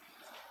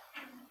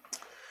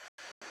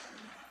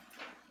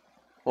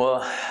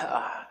Well,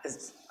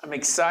 I'm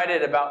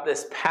excited about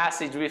this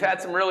passage. We've had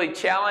some really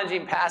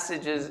challenging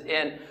passages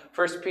in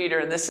 1 Peter,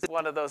 and this is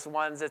one of those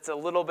ones that's a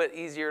little bit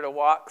easier to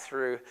walk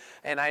through.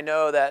 And I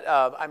know that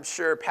I'm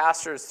sure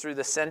pastors through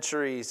the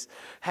centuries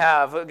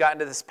have gotten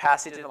to this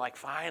passage and like,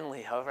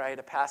 finally, all right,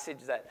 a passage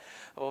that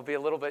will be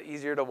a little bit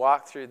easier to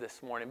walk through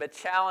this morning, but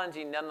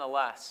challenging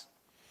nonetheless.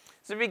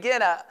 So to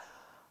begin,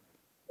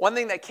 one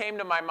thing that came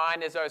to my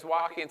mind as I was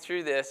walking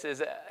through this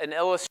is an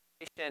illustration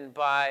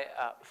by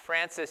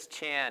Francis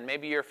Chan.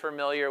 Maybe you're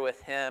familiar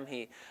with him.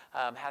 He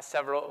has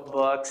several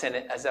books and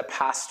as a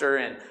pastor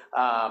and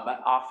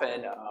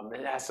often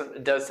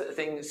does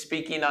things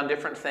speaking on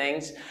different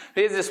things.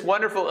 He has this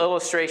wonderful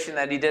illustration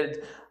that he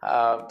did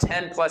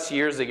 10 plus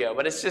years ago,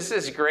 but it's just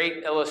this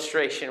great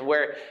illustration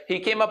where he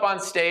came up on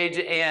stage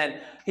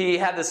and he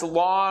had this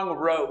long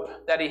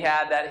rope that he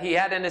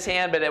had in his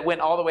hand, but it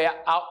went all the way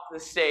out the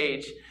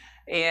stage.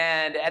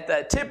 And at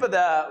the tip of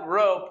the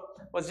rope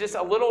was just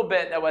a little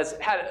bit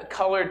that had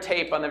colored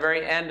tape on the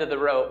very end of the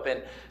rope.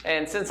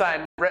 And since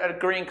I'm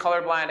green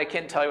colorblind, I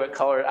can't tell you what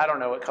color. I don't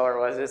know what color it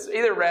was. It's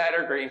either red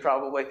or green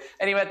probably.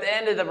 Anyway, at the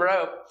end of the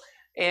rope,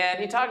 and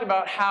he talked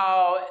about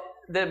how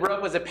the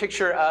rope was a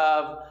picture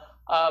of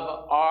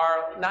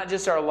our, not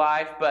just our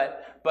life,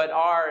 but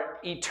our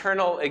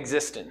eternal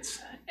existence.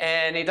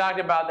 And he talked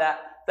about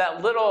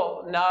that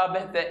little nub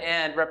at the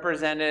end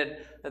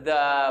represented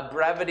the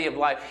brevity of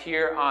life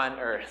here on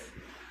earth.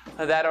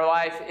 That our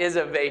life is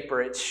a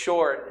vapor, it's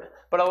short.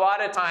 But a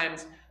lot of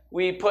times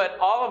we put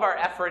all of our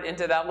effort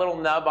into that little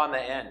nub on the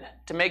end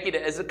to make it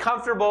as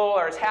comfortable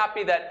or as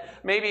happy that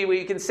maybe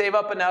we can save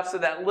up enough so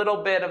that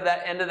little bit of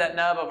that end of that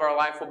nub of our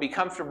life will be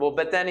comfortable.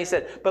 But then he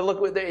said, but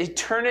look, the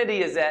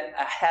eternity is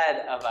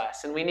ahead of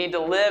us, and we need to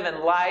live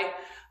in light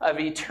of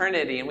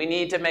eternity, and we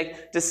need to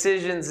make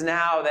decisions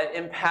now that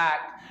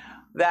impact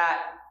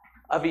that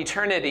of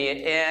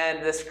eternity.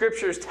 And the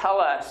scriptures tell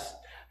us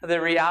the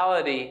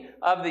reality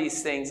of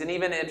these things. And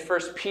even in 1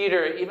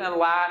 Peter, even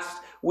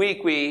last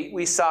week,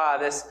 we saw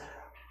this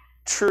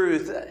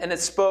truth, and it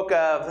spoke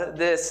of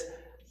this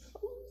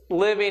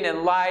living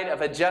in light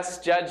of a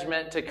just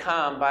judgment to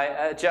come by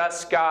a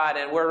just God.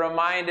 And we're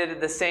reminded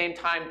at the same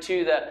time,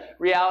 too, the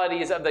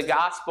realities of the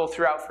gospel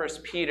throughout 1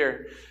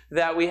 Peter,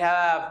 that we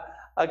have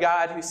a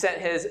God who sent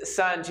his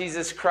Son,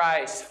 Jesus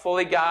Christ,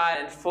 fully God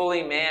and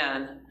fully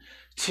man,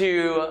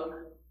 to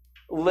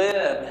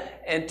live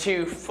and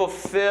to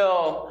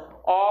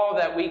fulfill all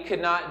that we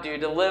could not do,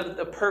 to live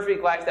the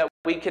perfect life that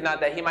we could not,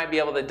 that he might be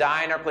able to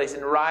die in our place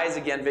and rise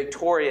again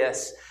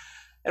victorious.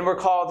 And we're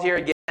called here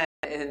again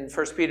in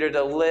 1 Peter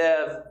to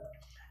live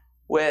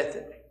with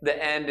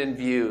the end in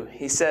view.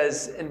 He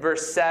says in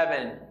verse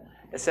 7,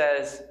 it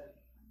says,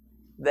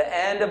 the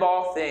end of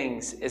all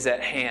things is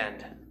at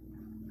hand.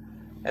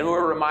 And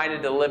we're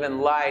reminded to live in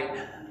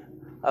light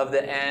of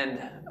the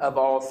end of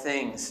all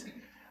things.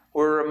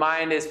 We're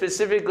reminded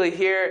specifically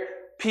here,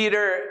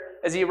 Peter,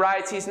 as he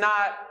writes, he's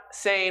not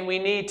saying we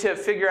need to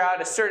figure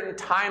out a certain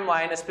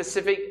timeline, a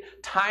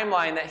specific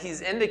timeline that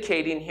he's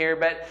indicating here,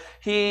 but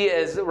he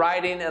is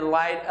writing in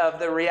light of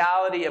the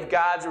reality of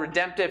God's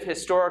redemptive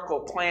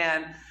historical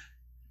plan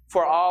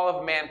for all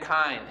of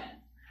mankind.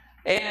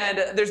 And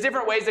there's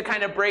different ways to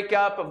kind of break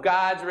up of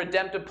God's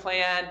redemptive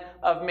plan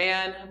of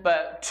man,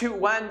 but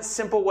one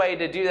simple way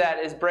to do that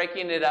is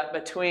breaking it up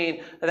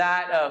between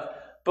that of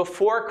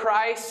before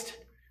Christ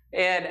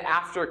and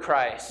after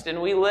Christ.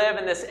 And we live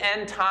in this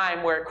end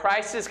time where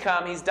Christ has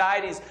come, he's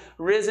died, he's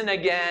risen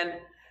again,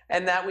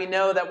 and that we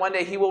know that one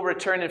day he will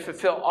return and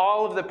fulfill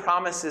all of the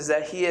promises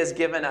that he has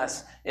given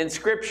us in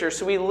Scripture.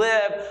 So we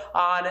live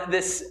on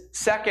this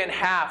second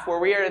half where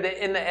we are in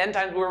the end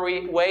times where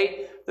we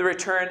wait the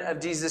return of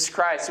Jesus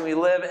Christ. And we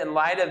live in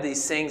light of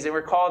these things, and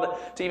we're called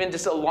to even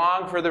just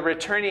long for the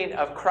returning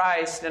of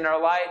Christ. And our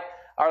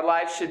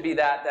life should be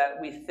that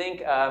we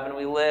think of and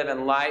we live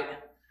in light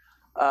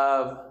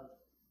of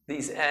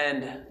these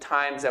end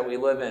times that we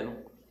live in.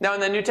 Now, in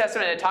the New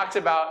Testament, it talks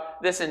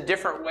about this in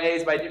different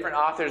ways by different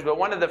authors, but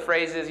one of the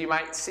phrases you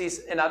might see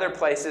in other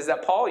places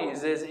that Paul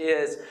uses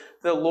is,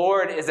 the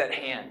Lord is at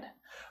hand.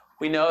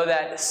 We know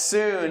that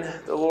soon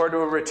the Lord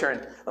will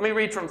return. Let me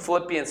read from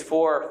Philippians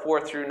 4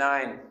 through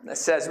 9. It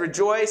says,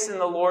 rejoice in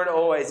the Lord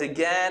always.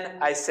 Again,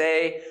 I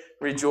say,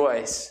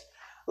 rejoice.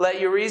 Let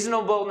your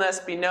reasonableness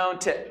be known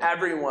to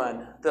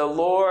everyone. The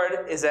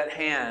Lord is at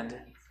hand.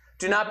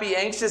 Do not be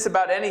anxious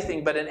about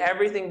anything, but in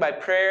everything by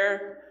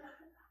prayer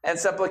and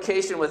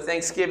supplication with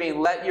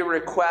thanksgiving, let your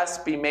requests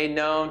be made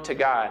known to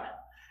God.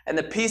 And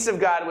the peace of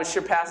God, which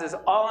surpasses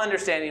all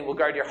understanding, will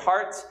guard your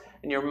hearts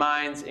and your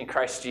minds in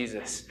Christ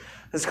Jesus.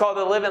 It's called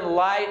to live in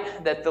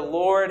light that the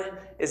Lord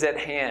is at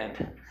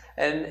hand.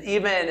 And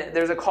even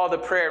there's a call to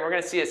prayer. And we're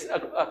going to see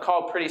a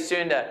call pretty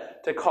soon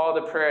to call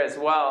to prayer as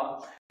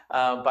well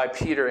by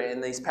Peter in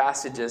these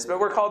passages. But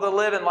we're called to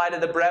live in light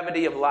of the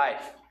brevity of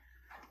life,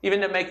 even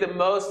to make the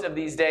most of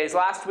these days.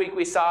 Last week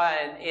we saw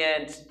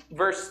in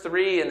verse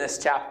 3 in this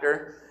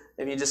chapter,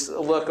 if you just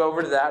look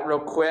over to that real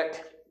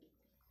quick,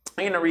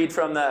 I'm going to read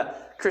from the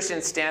Christian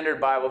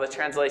Standard Bible, the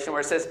translation, where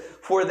it says,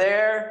 for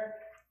there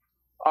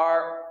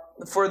are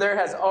For there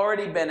has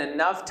already been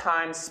enough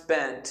time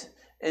spent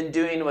in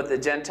doing what the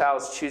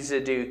Gentiles choose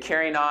to do,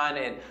 carrying on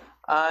in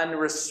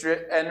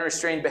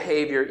unrestrained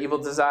behavior, evil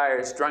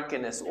desires,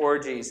 drunkenness,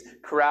 orgies,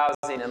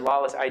 carousing, and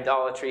lawless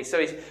idolatry.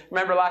 So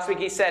remember last week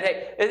he said,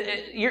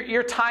 hey,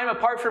 your time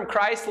apart from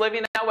Christ,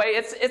 living that way,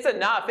 it's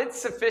enough.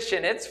 It's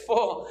sufficient. It's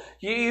full.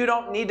 You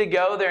don't need to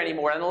go there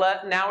anymore. And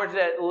now we're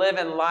to live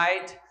in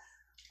light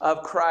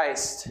of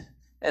Christ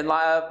and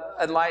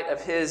in light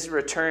of his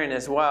return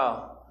as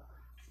well.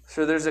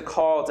 So there's a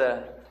call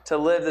to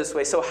live this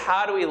way. So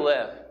how do we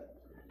live?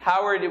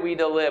 How are we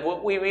to live?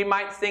 We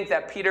might think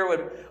that Peter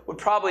would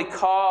probably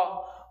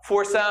call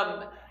for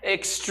some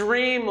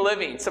extreme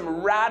living,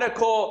 some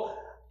radical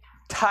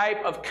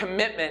type of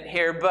commitment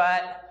here,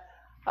 but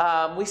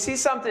we see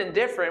something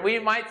different. We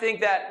might think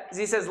that, as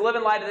he says, live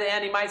in light of the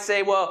end, he might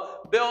say,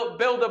 well,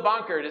 build a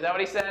bunker. Is that what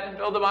he said?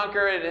 Build a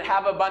bunker and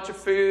have a bunch of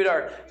food?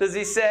 Or does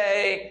he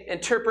say,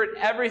 interpret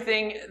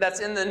everything that's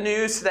in the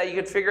news so that you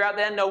could figure out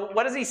the end? No,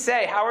 what does he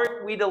say? How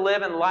are we to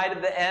live in light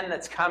of the end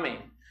that's coming?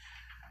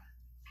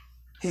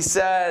 He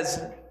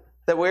says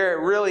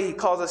that he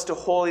calls us to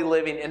holy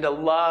living and to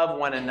love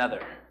one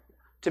another.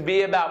 To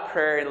be about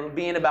prayer and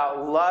being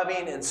about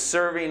loving and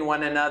serving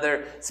one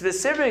another.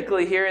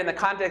 Specifically here in the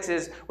context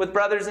is with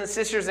brothers and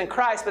sisters in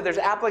Christ, but there's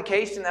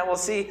application that we'll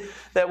see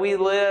that we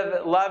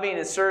live loving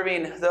and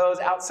serving those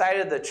outside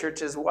of the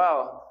church as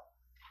well.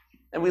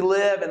 And we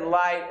live in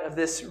light of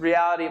this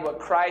reality of what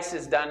Christ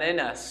has done in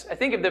us. I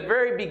think at the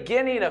very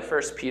beginning of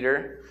 1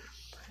 Peter,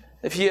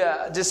 if you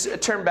just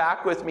turn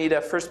back with me to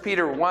 1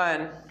 Peter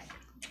 1,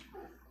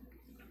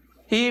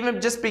 he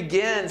even just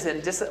begins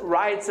and just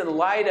writes in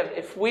light of,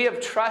 if we have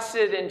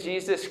trusted in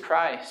Jesus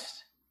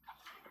Christ,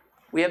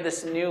 we have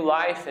this new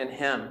life in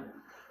him.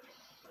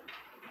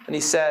 And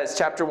he says,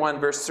 chapter 1,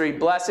 verse 3,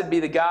 Blessed be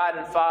the God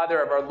and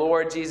Father of our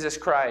Lord Jesus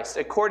Christ.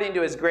 According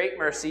to his great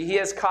mercy, he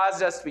has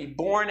caused us to be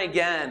born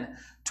again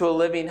to a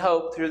living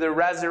hope through the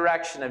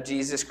resurrection of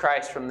Jesus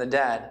Christ from the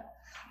dead,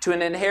 to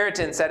an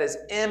inheritance that is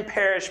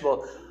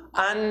imperishable,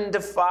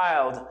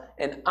 undefiled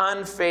and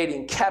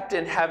unfading, kept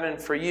in heaven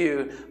for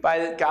you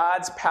by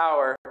God's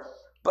power,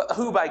 but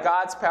who by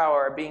God's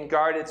power are being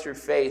guarded through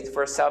faith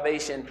for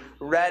salvation,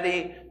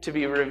 ready to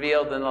be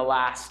revealed in the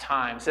last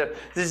time. So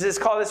this is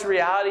called this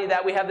reality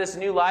that we have this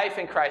new life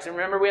in Christ. And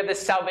remember, we have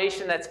this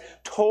salvation that's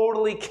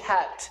totally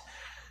kept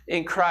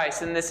in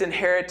Christ, and this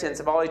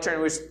inheritance of all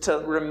eternity. We're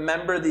to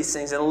remember these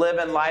things and live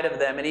in light of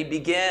them. And he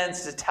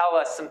begins to tell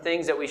us some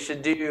things that we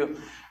should do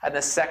in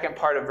the second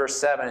part of verse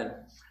 7.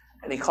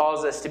 And he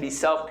calls us to be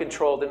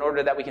self-controlled in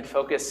order that we can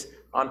focus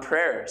on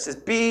prayer. He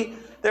says,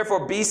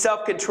 therefore be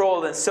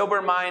self-controlled and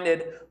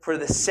sober-minded for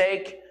the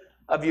sake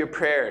of your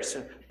prayers.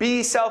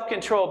 Be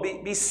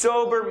self-controlled, be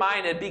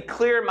sober-minded, be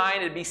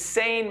clear-minded, be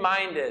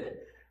sane-minded.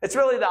 It's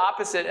really the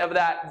opposite of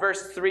that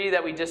verse 3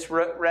 that we just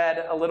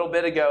read a little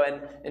bit ago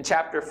in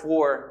chapter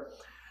 4.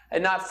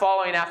 And not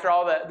following after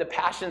all the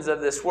passions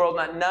of this world,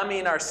 not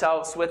numbing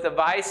ourselves with the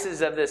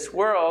vices of this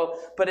world,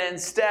 but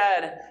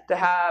instead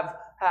to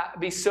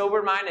be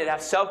sober-minded,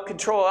 have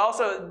self-control.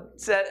 Also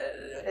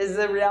is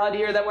the reality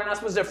here that we're not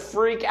supposed to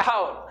freak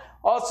out.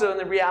 Also in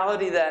the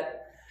reality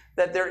that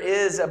there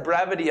is a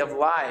brevity of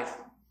life.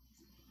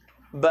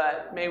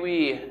 But may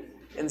we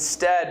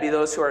instead be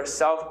those who are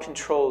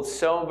self-controlled,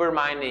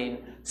 sober-minded.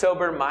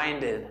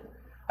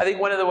 I think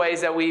one of the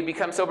ways that we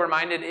become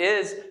sober-minded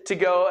is to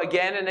go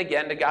again and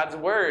again to God's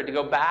Word, to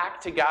go back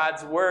to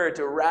God's Word,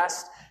 to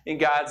rest in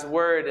God's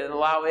Word and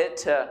allow it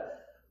to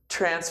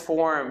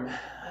transform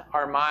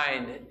our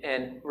mind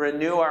and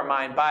renew our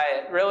mind by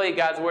it. Really,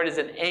 God's Word is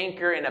an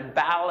anchor and a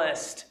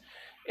ballast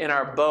in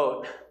our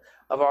boat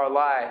of our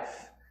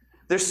life.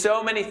 There's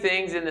so many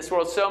things in this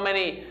world, so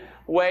many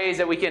ways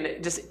that we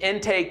can just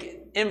intake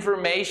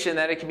information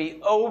that it can be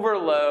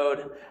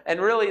overload, and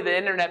really the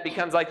internet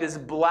becomes like this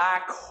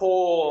black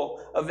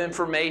hole of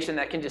information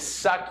that can just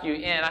suck you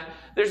in.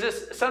 There's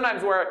just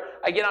sometimes where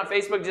I get on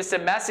Facebook just to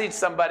message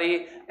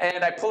somebody,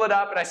 and I pull it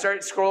up and I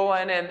start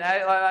scrolling, and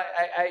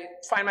I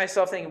find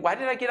myself thinking, why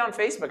did I get on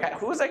Facebook?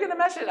 Who was I going to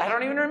message? I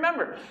don't even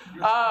remember.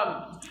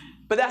 But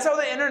that's how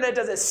the internet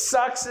does. It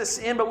sucks us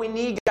in, but we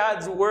need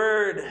God's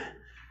Word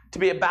to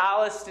be a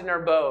ballast in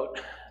our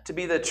boat, to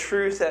be the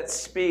truth that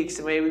speaks,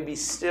 and may we be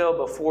still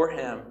before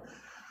him.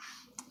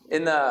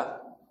 In the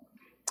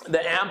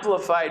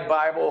Amplified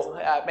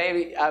Bible,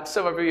 maybe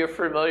some of you are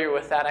familiar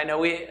with that. I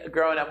know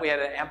growing up, we had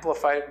an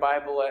Amplified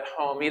Bible at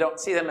home. You don't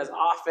see them as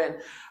often.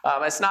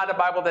 It's not a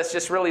Bible that's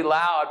just really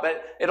loud,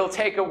 but it'll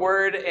take a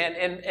word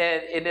and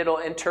it'll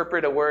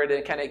interpret a word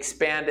and kind of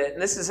expand it.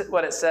 And this is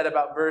what it said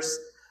about verse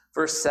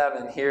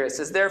 7 here. It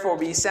says, therefore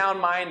be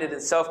sound-minded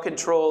and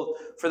self-controlled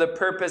for the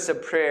purpose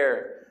of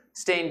prayer,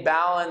 staying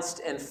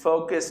balanced and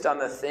focused on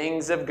the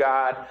things of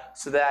God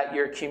so that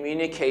your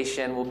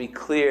communication will be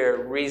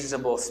clear,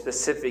 reasonable,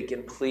 specific,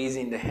 and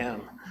pleasing to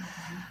him.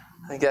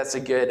 I think that's a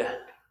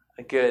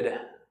good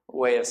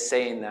way of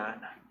saying that.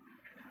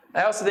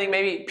 I also think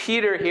maybe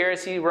Peter here,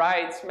 as he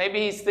writes, maybe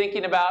he's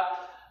thinking about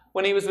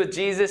when he was with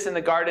Jesus in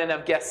the Garden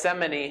of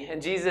Gethsemane,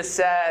 and Jesus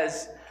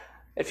says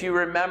If you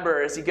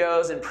remember, as he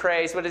goes and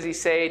prays, what does he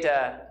say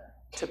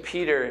to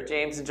Peter,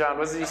 James, and John?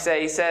 What does he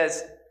say? He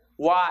says,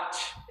 watch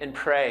and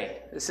pray.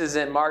 This is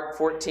in Mark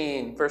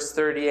 14, verse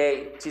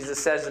 38.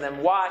 Jesus says to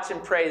them, watch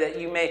and pray that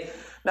you may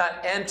not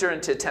enter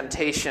into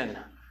temptation.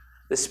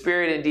 The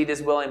spirit indeed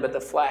is willing, but the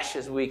flesh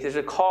is weak. There's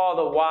a call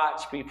to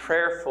watch, be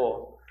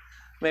prayerful.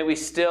 May we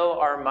still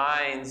our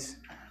minds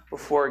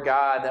before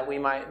God, that we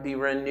might be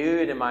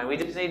renewed in mind. We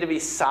just need to be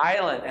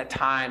silent at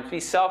times, be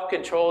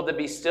self-controlled, to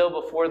be still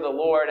before the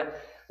Lord. And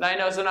I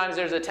know sometimes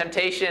there's a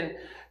temptation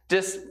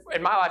just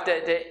in my life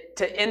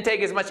to intake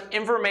as much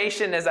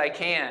information as I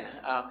can.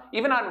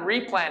 Even on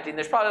replanting,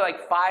 there's probably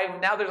like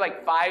there's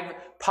like five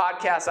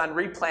podcasts on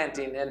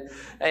replanting.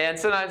 And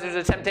sometimes there's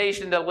a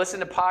temptation to listen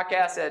to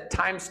podcasts at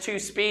times 2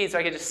 speed so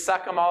I can just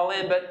suck them all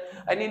in. But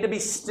I need to be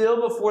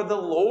still before the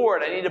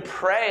Lord. I need to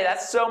pray.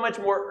 That's so much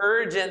more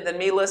urgent than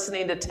me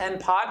listening to 10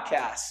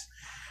 podcasts,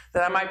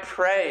 that I might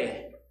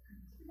pray.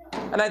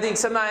 And I think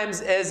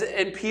sometimes, as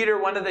in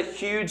Peter, one of the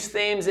huge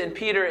themes in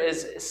Peter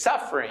is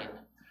suffering.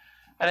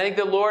 And I think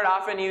the Lord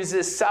often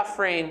uses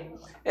suffering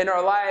in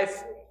our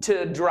life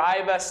to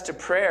drive us to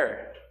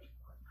prayer,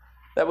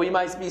 that we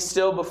might be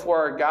still before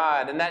our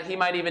God, and that he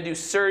might even do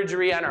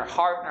surgery on our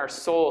heart and our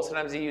soul.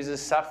 Sometimes he uses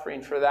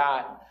suffering for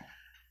that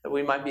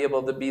we might be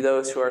able to be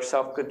those who are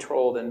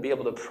self-controlled and be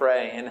able to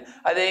pray. And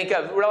I think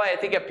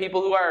of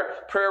people who are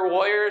prayer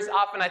warriors.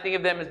 Often I think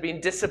of them as being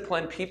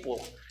disciplined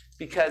people,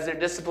 because they're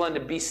disciplined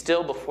to be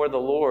still before the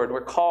Lord. We're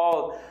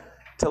called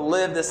to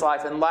live this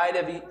life in light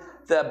of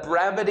the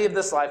brevity of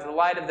this life, in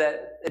light of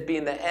it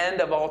being the end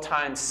of all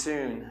time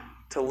soon,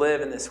 to live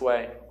in this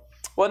way.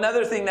 Well,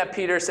 another thing that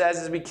Peter says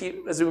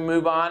as we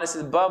move on, it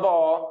says, above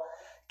all,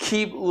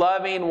 keep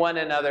loving one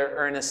another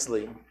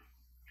earnestly,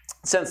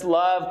 since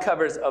love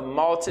covers a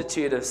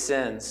multitude of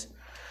sins.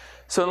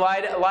 So in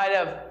light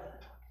of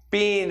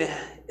being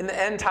in the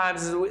end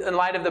times, in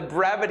light of the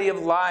brevity of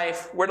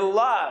life, we're to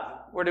love.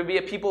 We're to be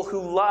a people who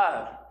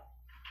love.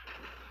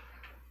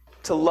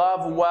 To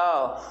love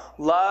well.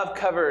 Love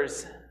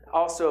covers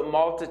also a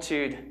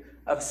multitude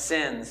of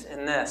sins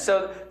in this.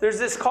 So there's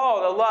this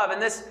call to love, and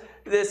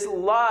this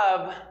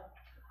love,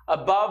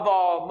 above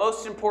all,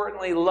 most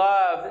importantly,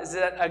 love is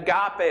that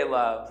agape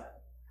love.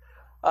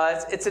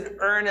 It's an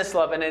earnest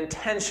love, an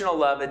intentional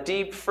love, a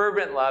deep,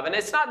 fervent love. And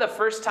it's not the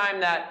first time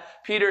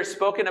that Peter has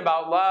spoken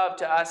about love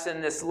to us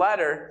in this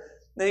letter.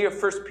 Then you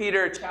have 1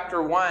 Peter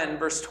chapter 1,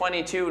 verse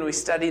 22, when we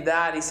studied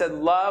that, he said,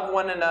 love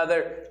one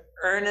another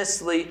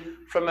earnestly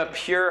from a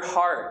pure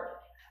heart.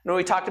 And when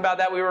we talked about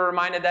that, we were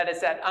reminded that it's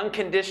that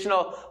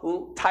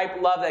unconditional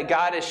type love that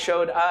God has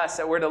showed us,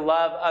 that we're to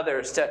love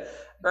others, to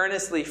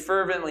earnestly,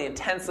 fervently,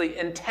 intensely,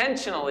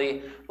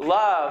 intentionally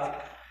love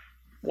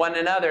one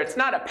another. It's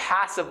not a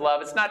passive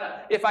love. It's not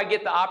a if I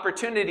get the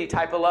opportunity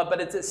type of love, but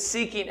it's a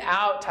seeking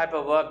out type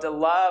of love, to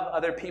love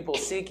other people,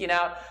 seeking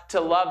out to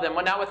love them.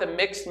 Well, not with a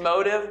mixed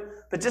motive,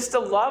 but just to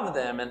love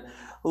them, and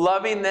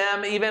loving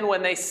them even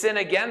when they sin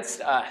against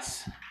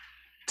us.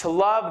 To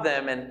love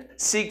them and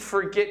to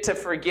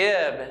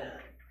forgive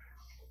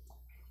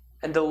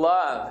and to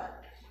love.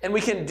 And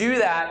we can do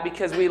that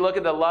because we look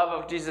at the love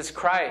of Jesus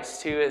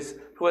Christ, who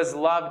has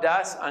loved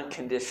us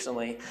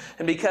unconditionally.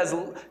 And because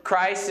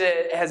Christ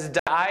has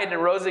died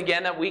and rose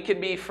again, that we can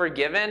be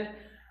forgiven.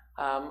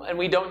 And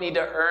we don't need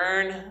to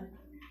earn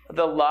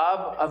the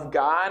love of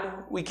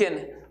God. We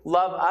can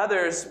love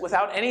others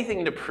without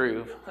anything to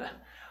prove.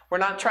 We're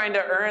not trying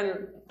to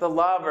earn the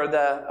love or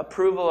the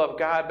approval of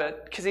God,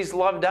 but because he's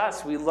loved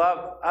us, we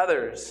love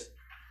others.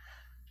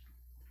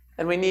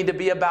 And we need to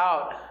be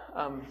about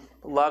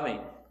loving.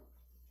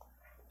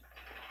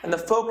 And the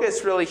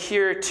focus really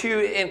here, too,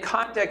 in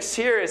context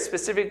here, is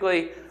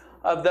specifically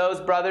of those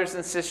brothers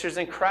and sisters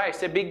in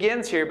Christ. It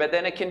begins here, but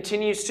then it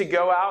continues to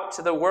go out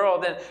to the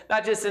world, and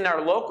not just in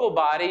our local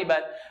body,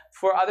 but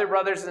for other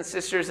brothers and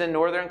sisters in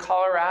northern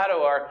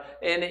Colorado.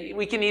 And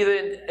we can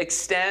even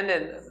extend,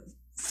 and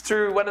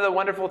through one of the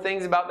wonderful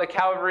things about the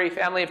Calvary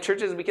family of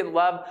churches, we can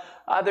love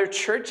other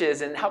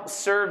churches and help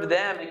serve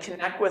them and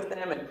connect with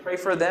them and pray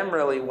for them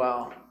really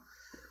well.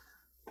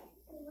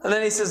 And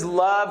then he says,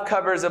 love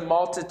covers a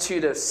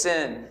multitude of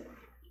sin.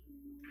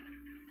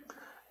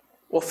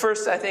 Well,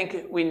 first, I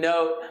think we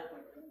note,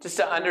 just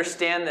to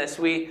understand this,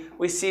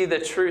 we see the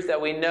truth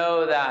that we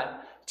know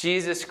that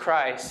Jesus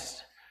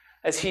Christ,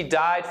 as he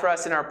died for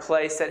us in our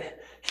place,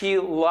 that he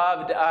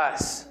loved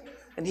us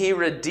and he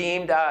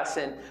redeemed us,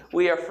 and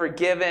we are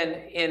forgiven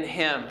in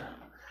him.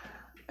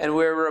 And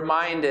we're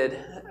reminded,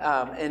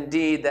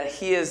 indeed, that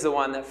he is the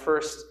one that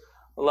first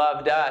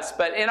loved us.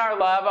 But in our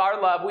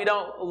love, we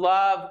don't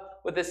love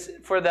with this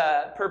for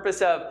the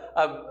purpose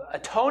of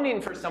atoning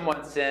for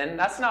someone's sin.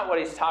 That's not what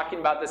he's talking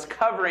about, this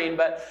covering,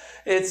 but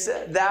it's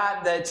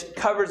that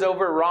covers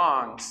over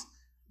wrongs.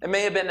 It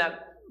may have been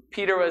that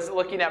Peter was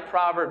looking at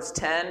Proverbs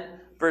 10,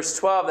 verse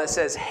 12, that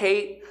says,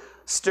 hate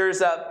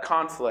stirs up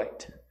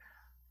conflict,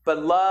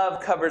 but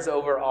love covers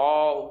over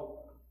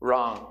all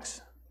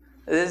wrongs.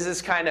 This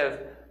is kind of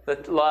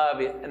the love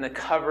and the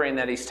covering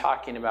that he's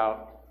talking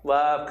about.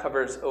 Love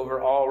covers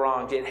over all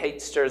wrongs, yet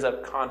hate stirs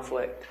up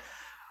conflict.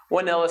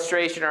 One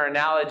illustration or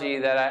analogy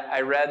that I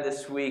read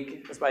this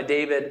week was by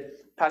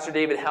Pastor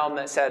David Helm,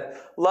 that said,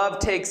 love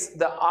takes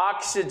the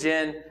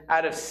oxygen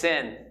out of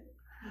sin,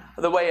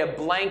 the way a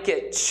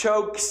blanket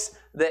chokes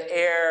the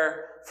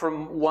air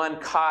from one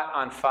caught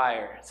on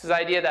fire. It's this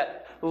idea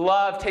that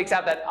love takes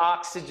out that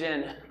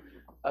oxygen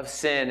of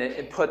sin.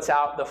 It puts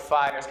out the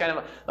fire. It's kind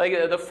of like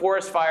the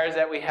forest fires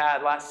that we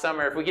had last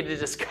summer. If we could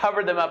just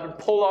cover them up and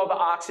pull all the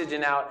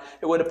oxygen out,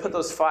 it would have put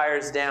those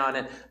fires down.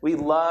 And we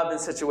love in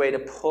such a way to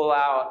pull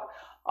out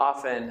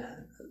often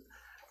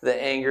the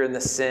anger and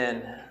the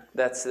sin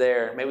that's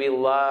there. May we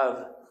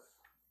love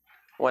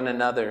one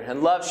another.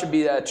 And love should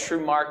be a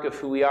true mark of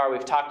who we are.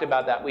 We've talked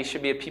about that. We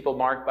should be a people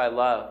marked by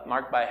love,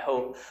 marked by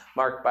hope,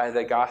 marked by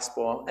the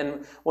gospel.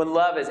 And when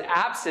love is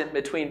absent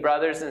between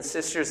brothers and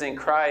sisters in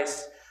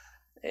Christ,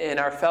 in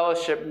our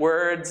fellowship,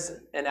 words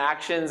and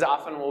actions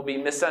often will be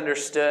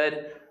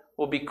misunderstood.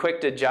 We'll be quick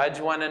to judge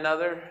one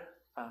another.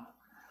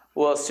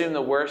 We'll assume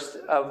the worst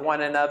of one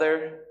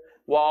another.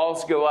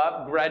 Walls go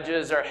up,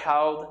 grudges are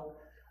held.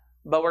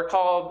 But we're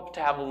called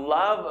to have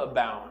love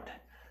abound.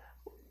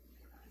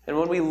 And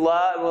when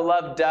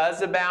love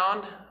does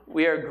abound,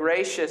 we are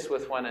gracious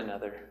with one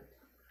another.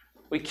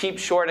 We keep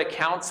short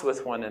accounts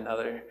with one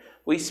another.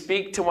 We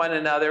speak to one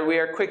another. We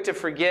are quick to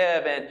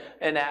forgive and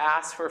to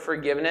ask for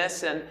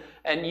forgiveness.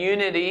 And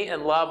unity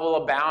and love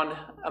will abound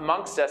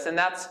amongst us. And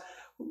that's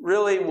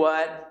really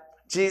what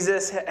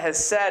Jesus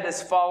has said.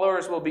 His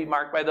followers will be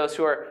marked by those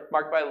who are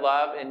marked by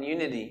love and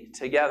unity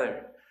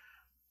together.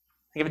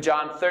 Think of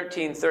John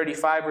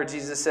 13:35, where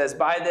Jesus says,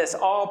 "By this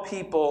all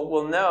people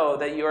will know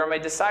that you are my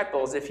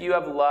disciples, if you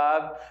have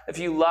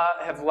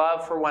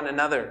love for one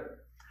another."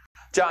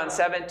 John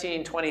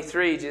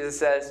 17:23, Jesus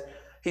says,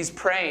 he's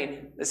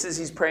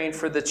praying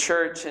for the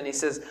church, and he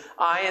says,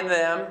 "I and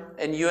them,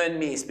 and you and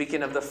me,"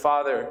 speaking of the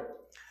Father,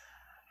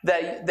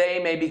 "that they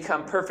may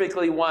become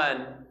perfectly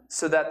one,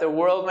 so that the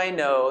world may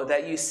know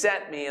that you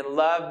sent me and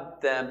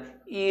loved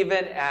them,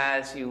 even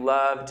as you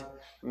loved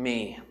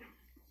me."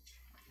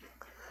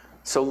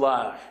 So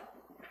love.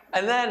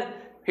 And then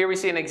here we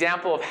see an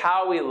example of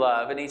how we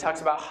love, and he talks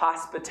about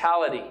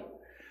hospitality.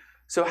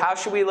 So how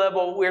should we live?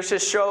 Well, we're to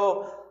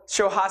show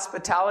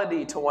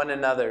hospitality to one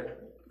another.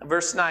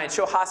 Verse 9,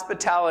 show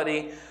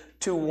hospitality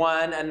to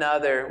one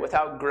another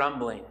without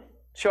grumbling.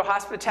 Show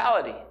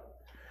hospitality.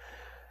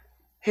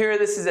 Here,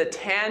 this is a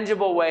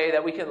tangible way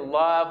that we can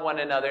love one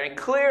another. And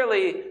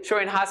clearly,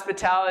 showing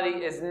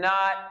hospitality is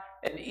not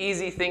an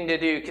easy thing to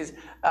do, because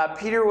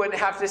Peter would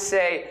have to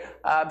say,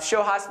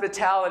 show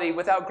hospitality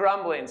without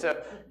grumbling. So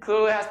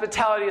clearly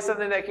hospitality is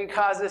something that can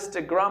cause us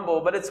to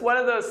grumble, but it's one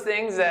of those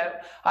things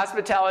that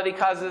hospitality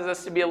causes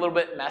us to be a little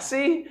bit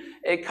messy.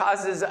 It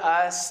causes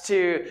us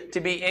to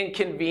be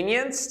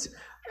inconvenienced.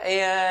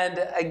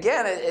 And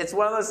again, it's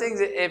one of those things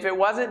that if it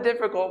wasn't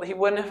difficult, he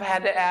wouldn't have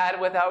had to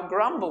add without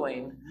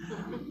grumbling.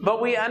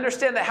 But we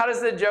understand that. How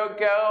does the joke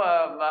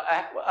go?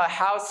 A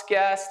house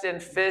guest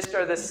and fish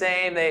are the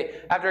same.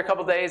 After a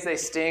couple days, they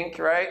stink,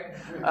 right?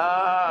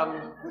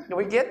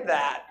 We get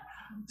that.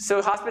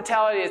 So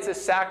hospitality, it's a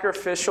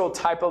sacrificial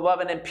type of love.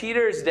 And in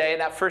Peter's day, in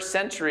that first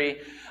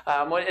century,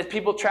 when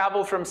people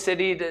traveled from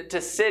city to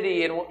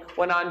city and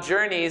went on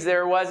journeys,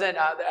 there wasn't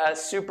a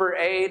Super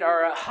 8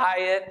 or a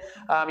Hyatt.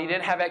 You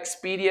didn't have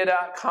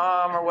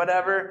Expedia.com or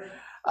whatever.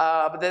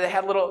 But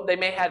they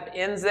may have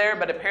inns there,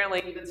 but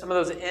apparently even some of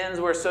those inns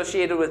were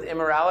associated with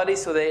immorality.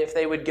 So if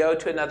they would go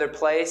to another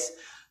place,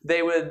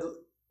 they would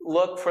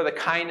look for the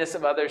kindness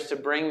of others to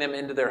bring them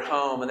into their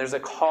home. And there's a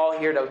call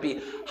here to be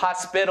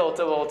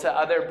hospitable to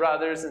other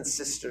brothers and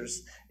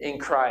sisters in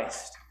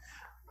Christ.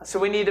 So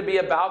we need to be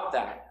about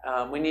that.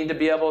 We need to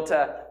be able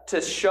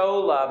to show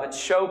love and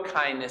show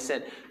kindness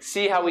and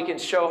see how we can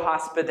show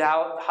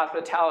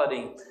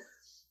hospitality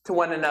to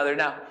one another.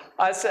 Now,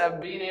 us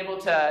being able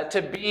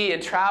to be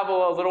and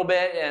travel a little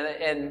bit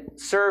and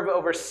serve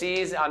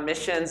overseas on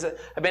missions,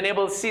 I've been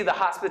able to see the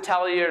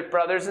hospitality of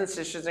brothers and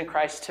sisters in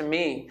Christ to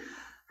me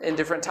in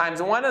different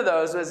times. And one of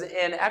those was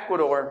in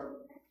Ecuador.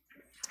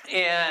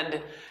 And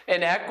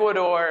in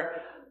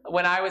Ecuador,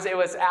 it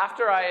was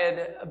after I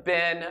had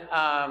been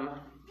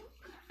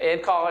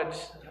in college.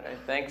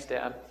 Thanks,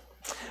 Dad.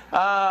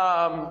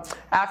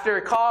 After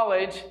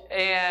college,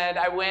 and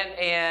I went,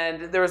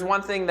 and there was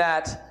one thing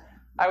that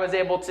I was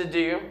able to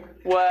do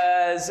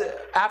was,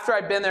 after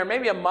I'd been there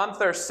maybe a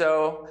month or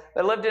so,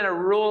 I lived in a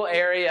rural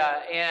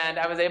area, and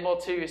I was able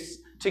to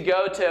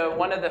go to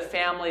one of the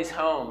family's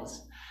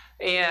homes.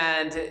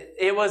 And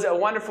it was a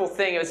wonderful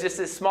thing. It was just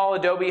this small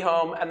adobe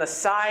home on the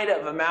side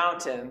of a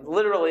mountain,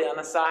 literally on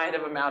the side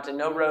of a mountain,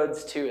 no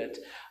roads to it,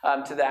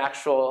 to the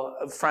actual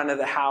front of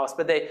the house.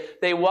 But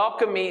they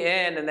welcomed me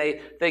in, and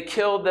they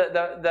killed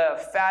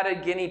the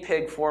fatted guinea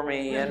pig for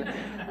me, and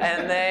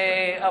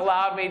they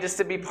allowed me just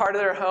to be part of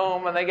their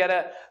home. And they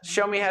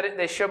showed me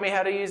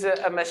how to use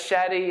a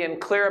machete and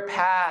clear a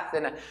path,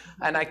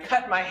 and I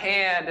cut my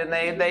hand,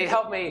 and they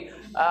helped me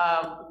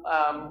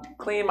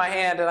clean my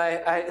hand, and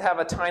I have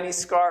a tiny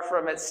scar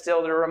from it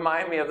still to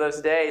remind me of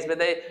those days. But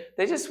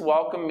they just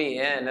welcomed me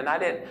in, and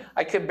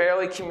I could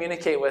barely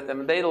communicate with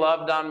them. They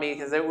loved on me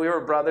because we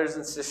were brothers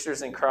and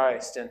sisters in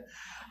Christ. And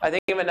I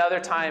think of another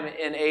time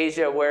in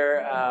Asia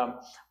where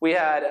we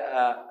had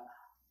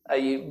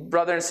a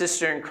brother and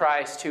sister in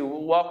Christ who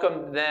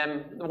welcomed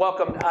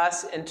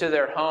us into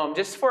their home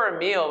just for a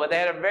meal. But they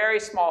had a very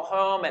small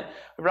home, and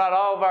we brought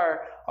all of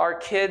our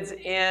kids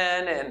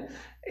in,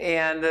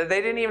 and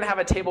they didn't even have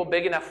a table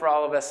big enough for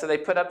all of us. So they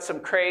put up some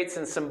crates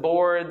and some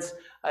boards,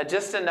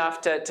 just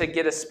enough to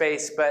get a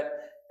space. But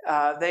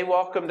they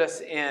welcomed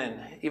us in,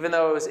 even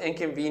though it was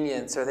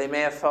inconvenience, or they may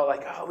have felt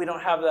like, we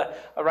don't have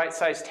a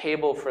right-sized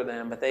table for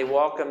them, but they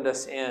welcomed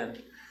us in.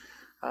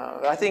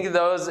 I think of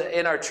those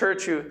in our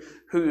church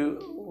who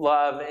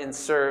love and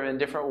serve in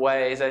different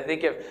ways. I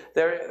think if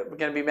they're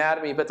going to be mad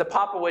at me, but the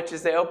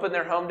Popowiches, they opened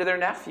their home to their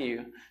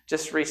nephew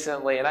just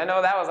recently. And I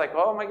know that was like,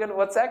 oh my goodness,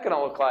 what's that going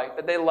to look like?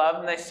 But they loved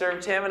and they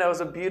served him, and it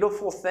was a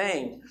beautiful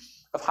thing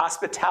of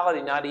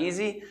hospitality. Not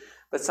easy,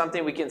 but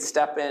something we can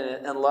step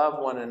in and love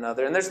one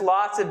another. And there's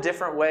lots of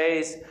different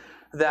ways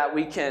that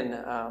we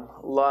can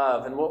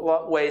love, and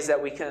what ways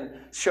that we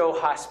can show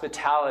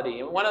hospitality.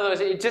 And one of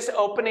those is just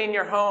opening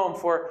your home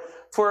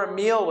for a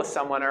meal with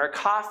someone or a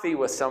coffee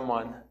with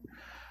someone.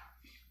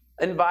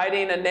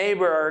 Inviting a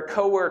neighbor or a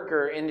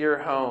coworker into your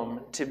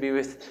home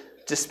to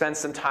spend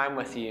some time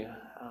with you.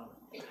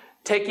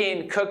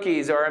 Taking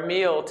cookies or a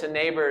meal to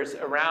neighbors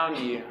around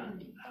you.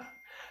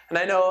 And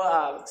I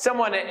know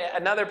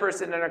another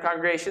person in our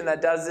congregation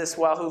that does this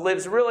well, who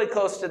lives really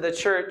close to the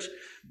church.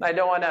 I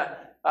don't want to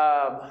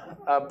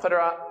put her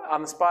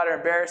on the spot or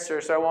embarrass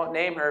her, so I won't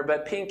name her.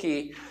 But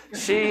Pinky,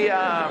 she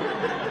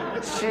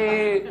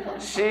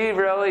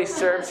really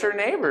serves her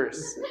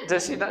neighbors.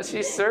 Does she not?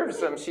 She serves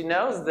them. She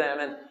knows them,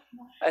 and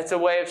it's a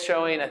way of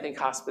showing, I think,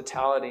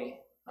 hospitality.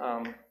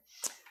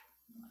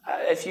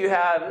 If you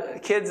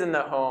have kids in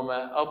the home,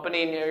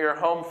 opening your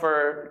home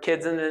for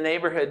kids in the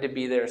neighborhood to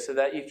be there, so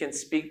that you can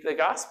speak the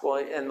gospel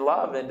and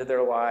love into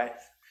their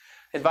life.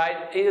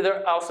 Invite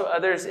also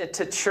others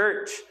into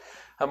church.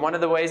 One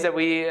of the ways that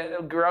we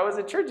grow as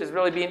a church is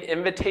really being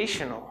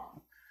invitational,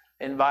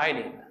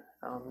 inviting,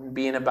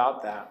 being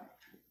about that.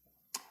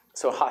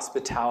 So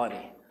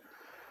hospitality.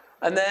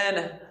 And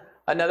then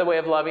another way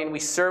of loving, we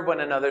serve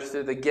one another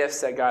through the gifts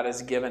that God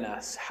has given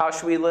us. How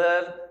should we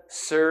live?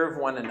 Serve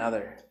one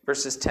another.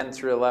 Verses 10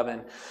 through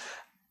 11.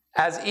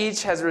 As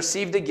each has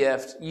received a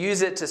gift,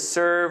 use it to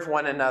serve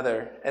one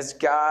another as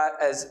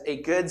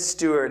a good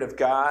steward of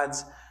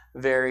God's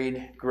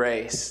varied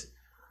grace.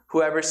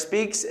 Whoever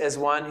speaks as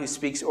one who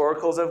speaks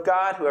oracles of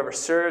God. Whoever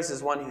serves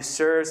as one who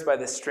serves by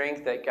the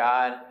strength that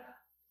God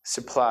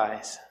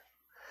supplies.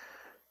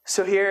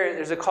 So here,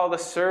 there's a call to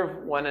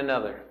serve one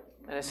another.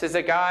 And it says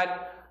that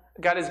God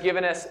has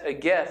given us a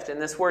gift.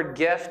 And this word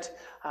gift,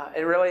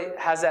 it really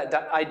has that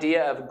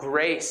idea of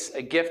grace,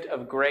 a gift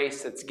of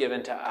grace that's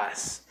given to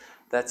us.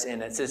 That's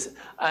in it. It's this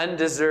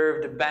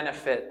undeserved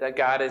benefit that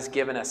God has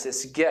given us,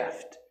 this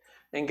gift.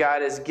 And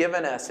God has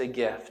given us a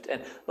gift.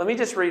 And let me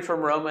just read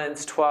from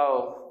Romans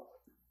 12,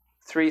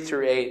 3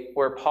 through 8,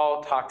 where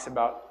Paul talks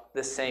about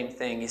the same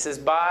thing. He says,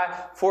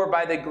 For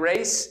by the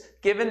grace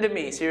given to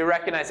me, so you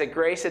recognize that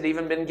grace had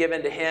even been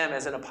given to him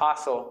as an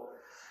apostle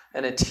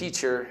and a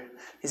teacher.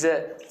 He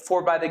said,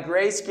 For by the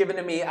grace given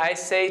to me, I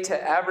say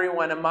to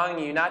everyone among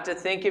you, not to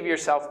think of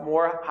yourself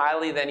more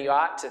highly than you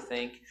ought to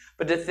think,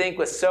 but to think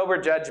with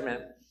sober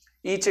judgment,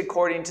 each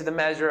according to the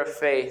measure of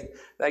faith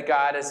that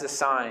God has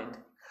assigned.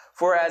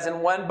 For as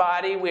in one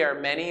body we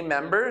are many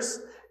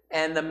members,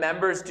 and the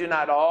members do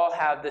not all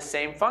have the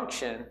same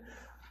function.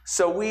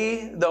 So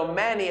we, though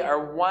many,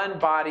 are one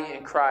body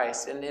in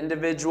Christ, and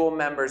individual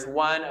members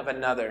one of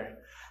another.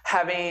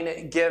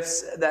 Having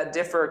gifts that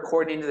differ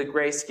according to the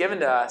grace given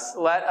to us,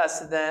 let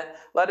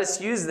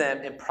us use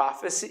them in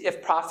prophecy,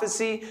 if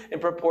prophecy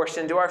in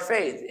proportion to our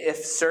faith, if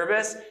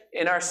service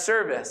in our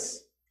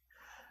service,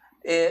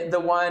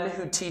 the one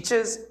who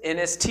teaches in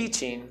his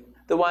teaching,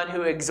 the one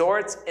who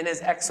exhorts in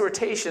his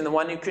exhortation, the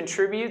one who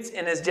contributes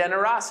in his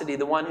generosity,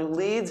 the one who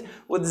leads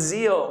with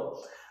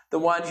zeal, the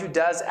one who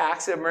does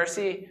acts of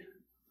mercy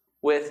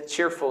with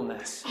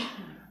cheerfulness.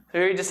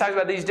 So he just talks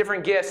about these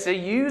different gifts, to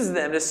use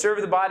them to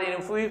serve the body.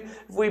 And if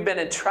we've been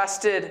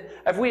entrusted,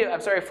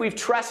 if we've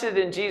trusted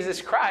in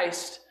Jesus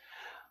Christ,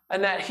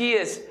 and that He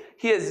has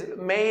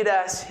made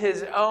us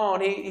His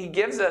own, He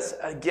gives us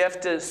a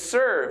gift to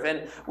serve,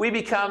 and we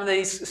become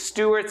these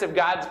stewards of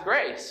God's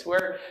grace.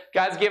 Where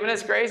God's given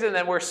us grace, and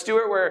then we're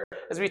steward. Where,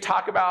 as we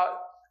talk about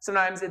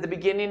sometimes at the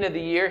beginning of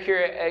the year here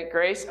at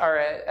Grace or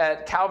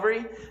at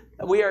Calvary,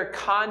 we are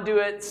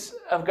conduits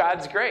of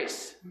God's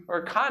grace.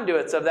 We're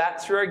conduits of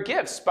that through our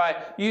gifts by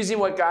using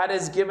what God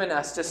has given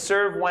us to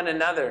serve one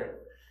another.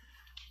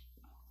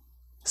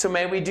 So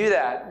may we do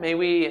that. May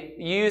we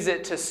use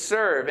it to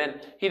serve. And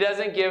He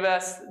doesn't give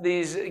us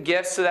these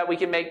gifts so that we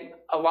can make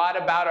a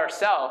lot about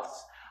ourselves,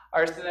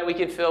 or so that we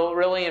can feel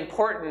really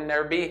important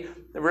or be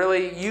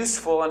really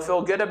useful and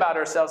feel good about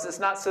ourselves. It's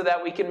not so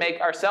that we can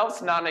make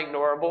ourselves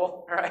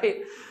non-ignorable,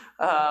 right?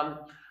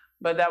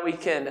 but that we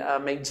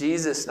can make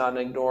Jesus not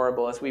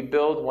ignorable as we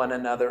build one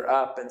another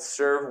up and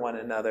serve one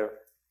another.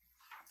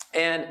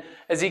 And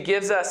as he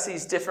gives us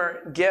these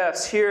different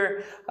gifts,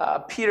 here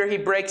Peter, he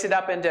breaks it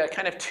up into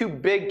kind of two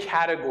big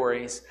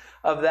categories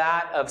of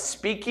that of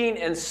speaking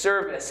and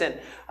service. And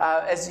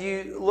as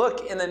you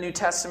look in the New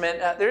Testament,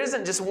 there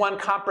isn't just one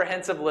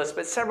comprehensive list,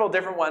 but several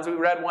different ones. We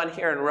read one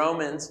here in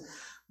Romans,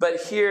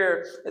 but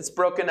here it's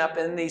broken up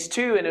in these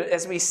two. And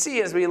as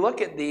we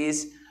look at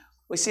these,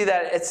 we see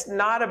that it's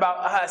not about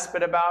us,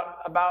 but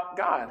about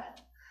God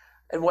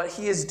and what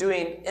he is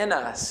doing in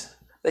us,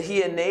 that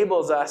he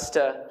enables us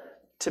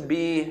to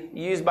be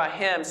used by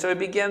him. So it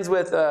begins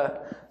with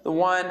the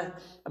one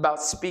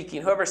about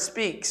speaking. Whoever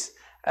speaks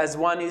as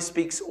one who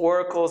speaks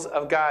oracles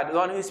of God, the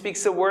one who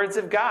speaks the words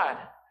of God,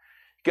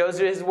 goes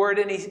to his word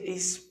and he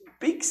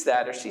speaks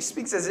that, or she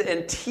speaks as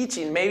in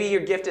teaching. Maybe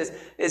your gift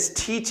is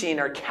teaching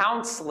or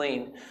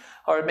counseling,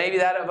 or maybe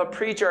that of a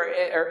preacher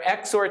or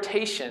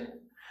exhortation.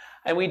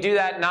 And we do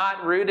that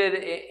not rooted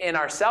in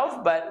ourselves,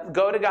 but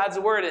go to God's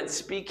word and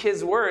speak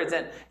his words.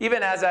 And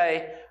even as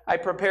I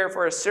prepare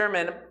for a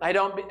sermon, I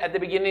don't, at the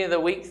beginning of the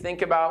week,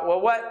 think about,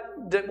 well,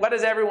 what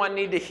does everyone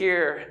need to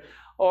hear?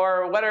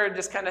 Or what are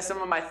just kind of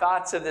some of my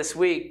thoughts of this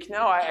week?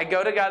 No, I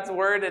go to God's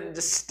word and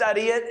just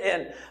study it,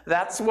 and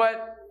that's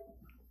what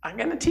I'm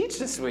going to teach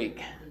this week.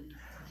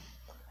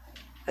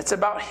 It's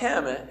about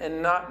him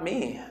and not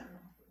me.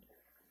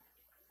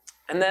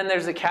 And then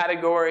there's a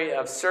category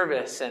of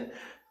service, and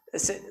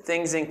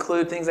things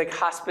include things like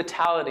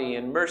hospitality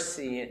and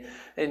mercy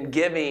and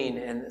giving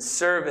and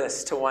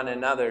service to one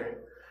another.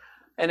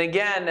 And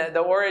again, the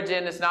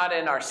origin is not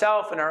in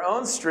ourselves and our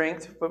own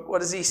strength, but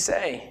what does he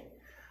say?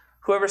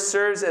 Whoever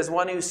serves as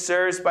one who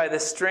serves by the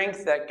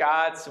strength that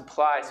God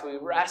supplies. So we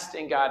rest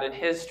in God and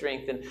his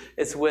strength, and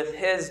it's with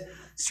his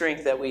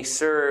strength that we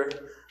serve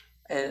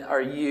and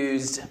are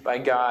used by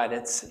God.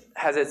 It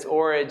has its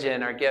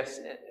origin. Our gifts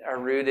are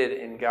rooted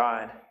in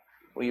God.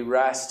 We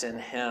rest in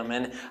him.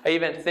 And I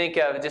even think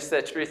of just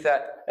the truth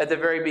that at the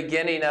very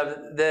beginning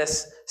of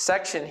this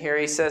section here,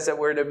 he says that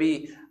we're to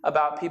be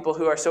about people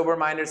who are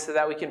sober-minded so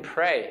that we can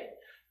pray.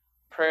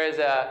 Prayer is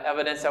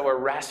evidence that we're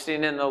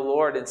resting in the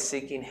Lord and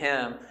seeking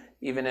him,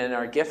 even in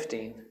our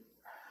gifting.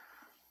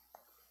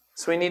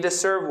 So we need to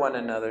serve one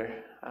another.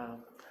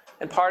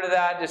 And part of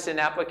that, just in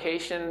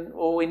application,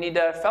 well, we need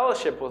to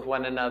fellowship with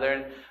one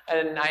another.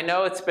 And I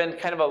know it's been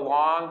kind of a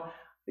long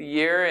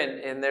year,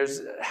 and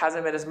there's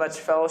hasn't been as much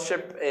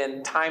fellowship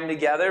and time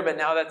together, but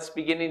now that's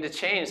beginning to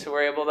change. So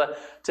we're able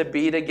to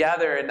be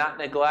together and not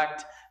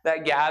neglect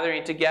that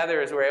gathering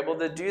together, as we're able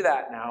to do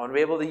that now and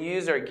be able to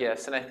use our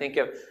gifts. And I think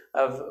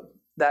of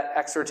that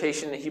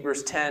exhortation in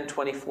Hebrews 10,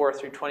 24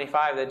 through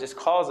 25 that just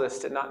calls us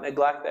to not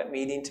neglect that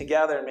meeting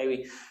together, and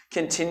maybe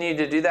continue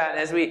to do that. And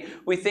as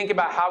we think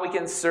about how we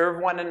can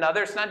serve one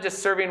another, it's not just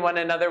serving one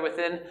another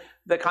within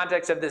the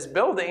context of this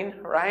building,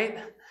 right?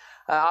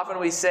 Often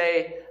we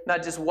say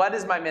not just what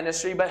is my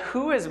ministry, but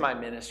who is my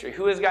ministry?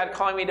 Who is God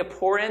calling me to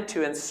pour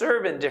into and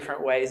serve in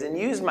different ways and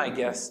use my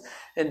gifts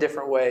in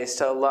different ways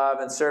to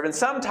love and serve? And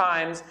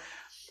sometimes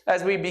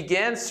as we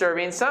begin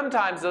serving,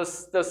 sometimes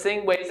those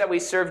ways that we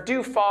serve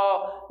do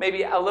fall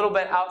maybe a little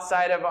bit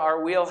outside of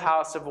our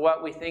wheelhouse of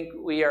what we think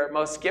we are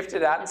most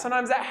gifted at. And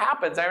sometimes that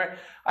happens.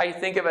 I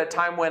think of a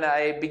time when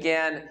I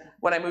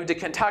moved to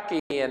Kentucky,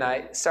 and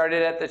I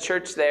started at the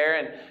church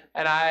there,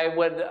 and I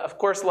would, of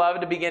course, love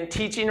to begin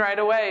teaching right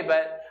away,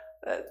 but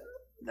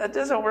that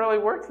doesn't really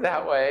work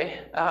that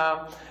way.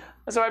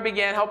 So I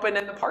began helping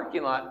in the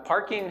parking lot,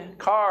 parking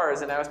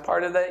cars, and I was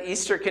part of the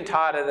Easter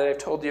cantata that I've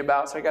told you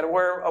about. So I got to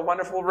wear a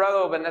wonderful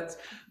robe, and that's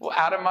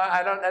out of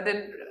I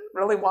didn't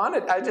really want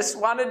it. I just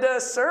wanted to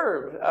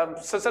serve.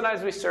 So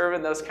sometimes we serve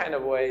in those kind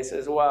of ways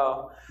as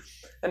well,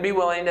 and be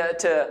willing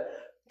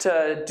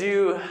to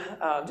do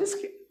just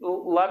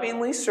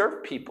lovingly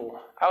serve people.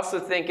 I also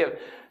think of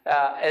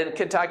in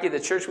Kentucky, the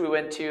church we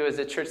went to is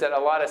a church that a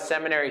lot of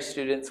seminary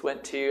students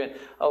went to, and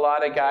a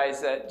lot of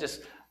guys that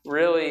just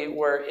really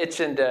were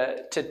itching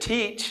to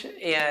teach.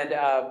 And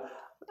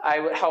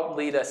I helped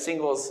lead a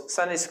singles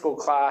Sunday school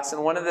class.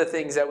 And one of the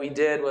things that we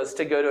did was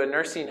to go to a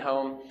nursing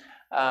home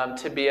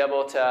to be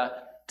able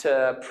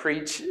to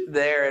preach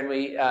there. And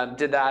we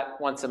did that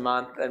once a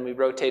month, and we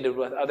rotated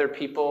with other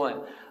people.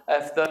 And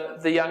if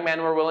the young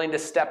men were willing to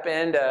step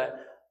in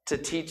to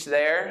teach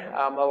there,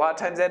 a lot of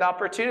times they had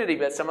opportunity,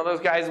 but some of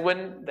those guys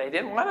they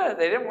didn't want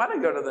to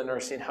go to the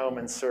nursing home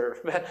and serve.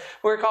 But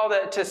we're called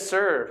to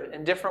serve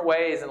in different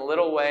ways, in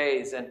little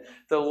ways, and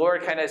the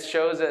Lord kind of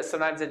shows us,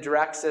 sometimes it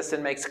directs us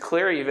and makes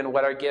clear even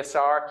what our gifts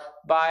are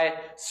by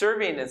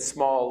serving in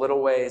small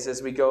little ways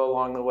as we go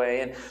along the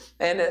way.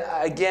 And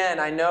again,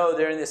 I know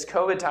during this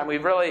COVID time,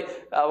 we've really,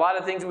 a lot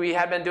of things we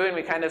had been doing,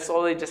 we kind of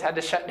slowly just had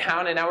to shut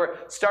down, and now we're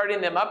starting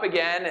them up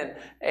again,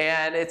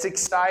 and it's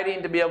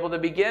exciting to be able to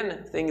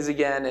begin things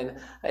again.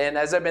 And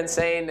as I've been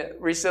saying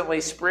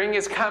recently, spring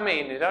is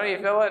coming. Don't you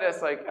feel it?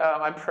 It's like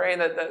I'm praying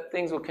that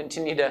things will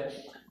continue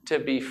to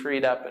be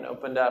freed up and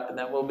opened up, and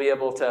that we'll be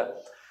able to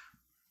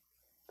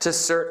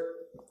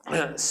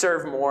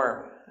serve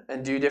more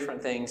and do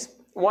different things.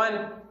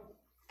 One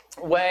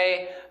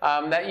way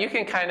that you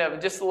can kind of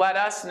just let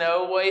us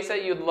know ways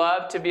that you'd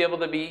love to be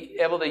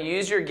able to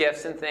use your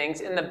gifts and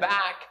things. In the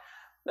back,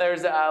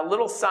 there's a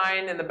little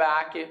sign in the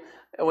back.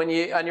 When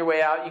you on your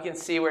way out, you can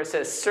see where it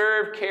says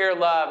serve, care,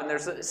 love, and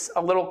there's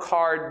a little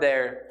card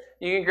there.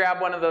 You can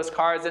grab one of those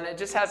cards, and it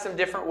just has some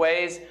different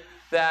ways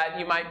that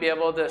you might be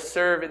able to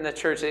serve in the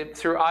church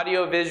through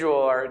audio-visual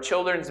or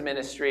children's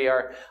ministry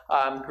or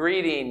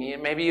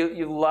greeting. Maybe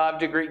you love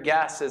to greet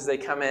guests as they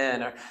come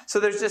in. So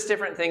there's just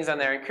different things on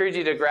there. I encourage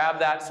you to grab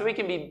that so we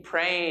can be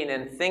praying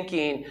and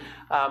thinking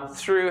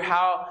through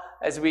how,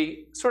 as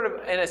we sort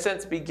of, in a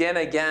sense, begin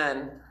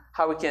again,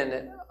 how we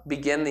can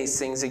begin these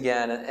things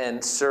again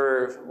and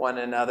serve one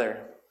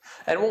another.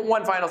 And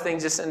one final thing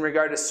just in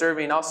regard to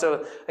serving.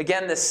 Also,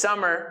 again, this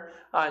summer,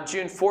 on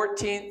June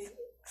 14th,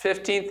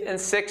 15th, and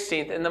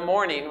 16th in the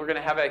morning, we're going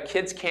to have a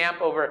kids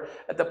camp over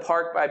at the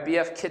park by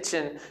BF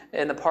Kitchen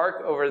in the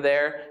park over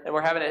there. And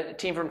we're having a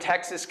team from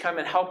Texas come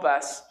and help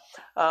us.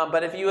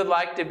 But if you would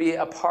like to be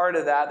a part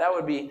of that, that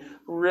would be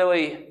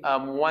really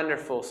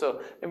wonderful.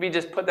 So maybe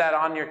just put that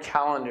on your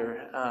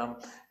calendar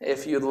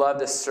if you'd love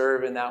to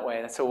serve in that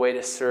way. That's a way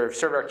to serve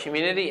our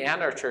community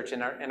and our church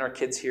and our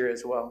kids here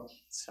as well.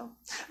 So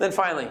then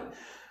finally,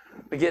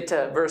 we get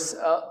to verse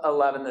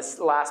 11, this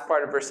last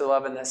part of verse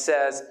 11 that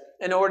says,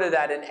 in order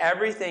that in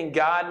everything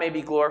God may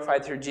be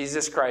glorified through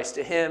Jesus Christ,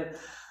 to him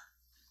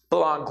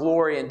belong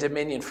glory and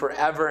dominion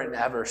forever and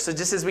ever. So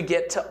just as we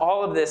get to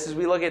all of this, as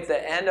we look at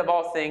the end of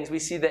all things, we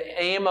see the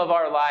aim of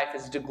our life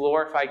is to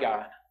glorify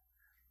God.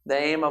 The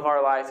aim of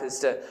our life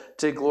is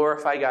to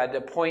glorify God, to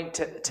point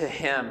to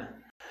him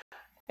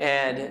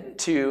and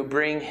to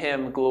bring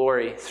him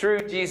glory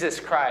through Jesus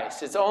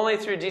Christ. It's only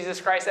through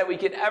Jesus Christ that we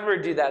could ever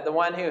do that. The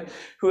one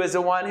who is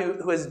the one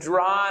who has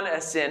drawn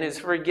us in, who's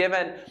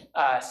forgiven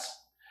us.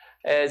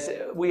 As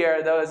we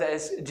are those,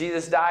 as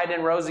Jesus died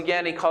and rose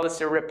again, he called us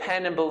to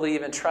repent and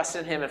believe and trust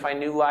in him and find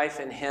new life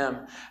in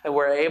him. And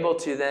we're able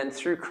to then,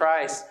 through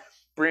Christ,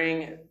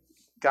 bring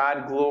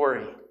God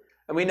glory.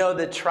 And we know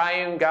the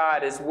triune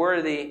God is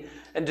worthy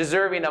and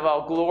deserving of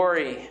all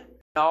glory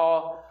and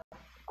all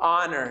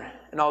honor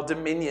and all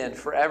dominion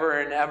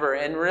forever and ever.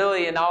 And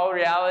really, in all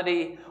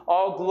reality,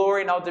 all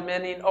glory and all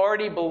dominion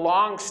already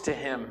belongs to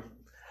him.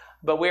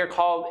 But we are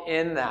called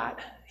in that.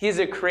 He is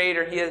a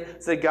creator. He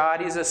is a God.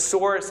 He is a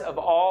source of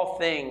all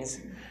things.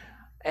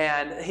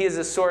 And he is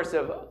a source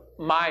of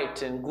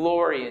might and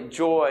glory and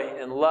joy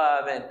and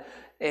love.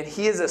 And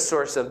he is a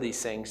source of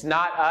these things.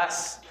 Not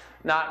us,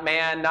 not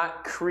man,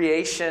 not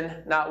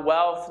creation, not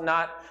wealth,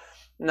 not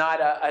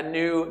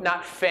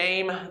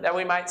fame that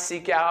we might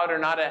seek out, or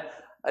not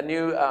a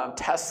new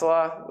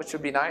Tesla, which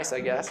would be nice,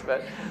 I guess.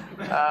 But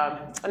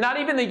not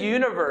even the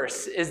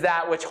universe is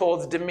that which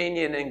holds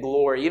dominion and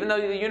glory. Even though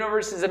the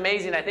universe is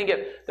amazing, I think of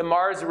the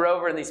Mars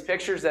rover and these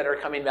pictures that are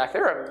coming back,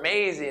 they're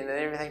amazing.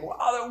 And you think,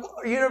 wow,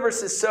 the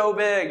universe is so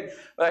big.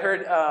 But I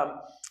heard,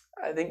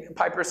 I think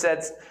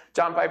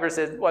John Piper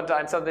said one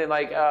time something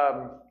like,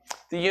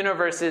 the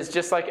universe is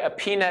just like a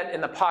peanut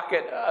in the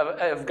pocket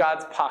of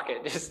God's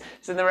pocket. Just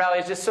in the reality,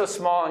 it's just so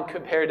small and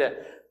compared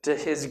to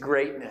his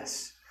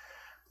greatness.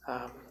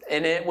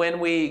 When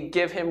we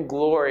give him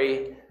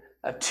glory,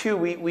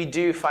 we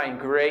do find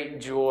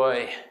great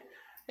joy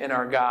in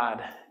our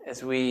God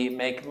as we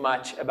make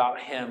much about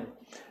him.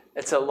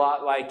 It's a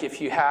lot like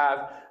if you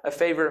have a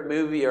favorite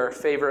movie or a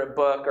favorite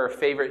book or a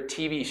favorite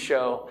TV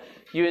show,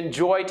 you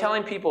enjoy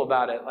telling people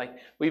about it. Like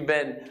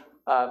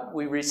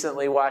we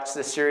recently watched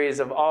the series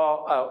of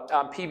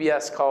on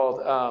PBS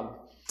called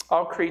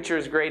All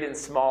Creatures Great and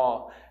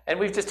Small. And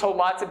we've just told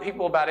lots of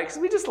people about it because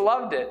we just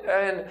loved it.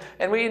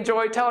 And we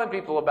enjoy telling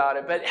people about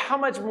it. But how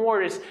much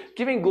more is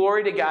giving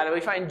glory to God? And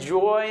we find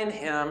joy in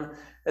him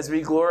as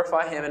we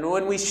glorify him. And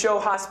when we show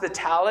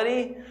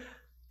hospitality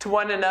to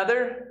one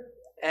another,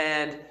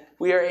 and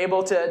we are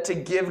able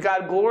to give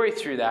God glory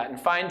through that and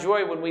find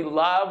joy. When we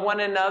love one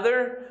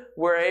another,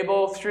 we're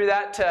able through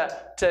that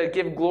to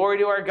give glory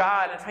to our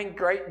God and find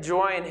great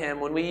joy in him.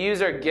 When we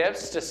use our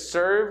gifts to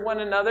serve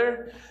one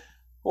another,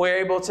 we're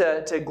able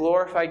to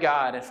glorify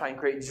God and find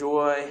great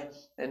joy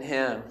in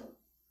him.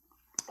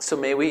 So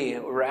may we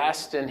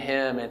rest in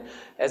him. And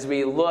as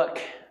we look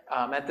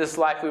at this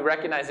life, we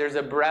recognize there's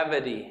a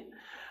brevity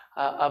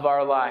of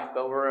our life,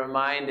 but we're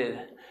reminded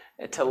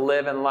to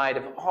live in light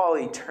of all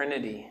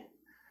eternity.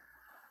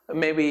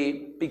 May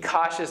we be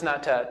cautious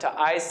not to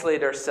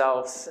isolate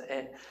ourselves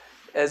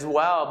as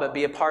well, but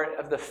be a part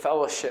of the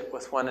fellowship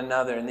with one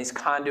another and these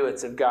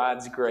conduits of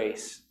God's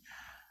grace.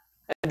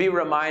 And be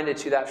reminded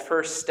to that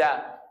first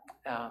step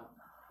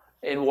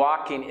in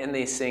walking in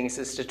these things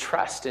is to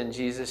trust in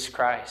Jesus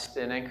Christ.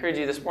 And I encourage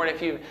you this morning,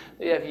 if you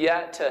have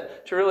yet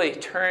to really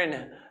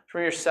turn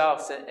from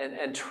yourselves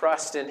and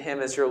trust in him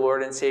as your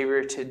Lord and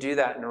Savior, to do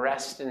that and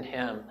rest in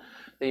him,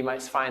 that you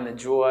might find the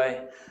joy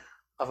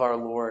of our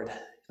Lord,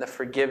 the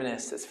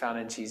forgiveness that's found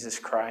in Jesus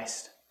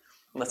Christ.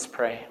 Let's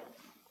pray.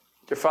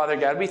 Dear Father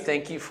God, we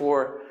thank you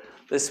for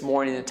this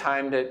morning, the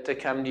time to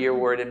come to your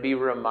word and be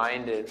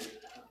reminded.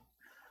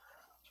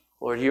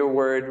 Lord, your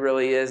word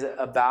really is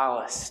a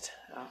ballast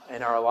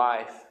in our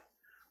life.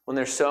 when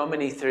there's so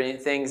many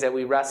things that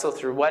we wrestle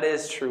through. What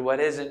is true?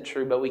 What isn't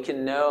true? But we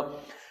can know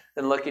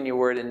and look in your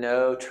word and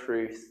know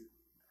truth.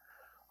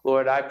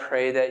 Lord, I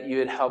pray that you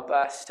would help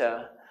us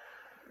to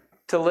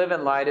live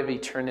in light of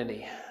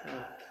eternity,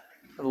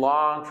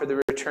 long for the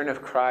return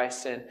of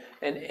Christ. And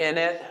in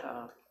it,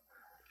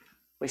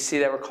 we see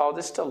that we're called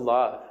just to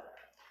love,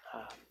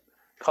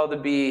 called to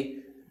be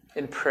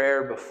in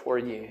prayer before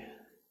you,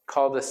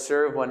 called to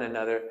serve one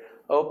another,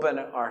 open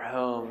our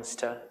homes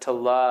to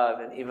love,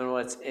 and even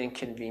when it's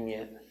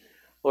inconvenient.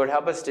 Lord,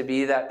 help us to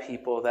be that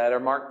people that are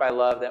marked by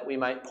love, that we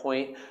might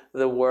point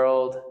the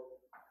world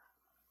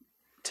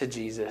to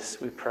Jesus,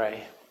 we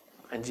pray.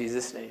 In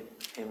Jesus' name,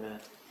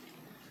 amen.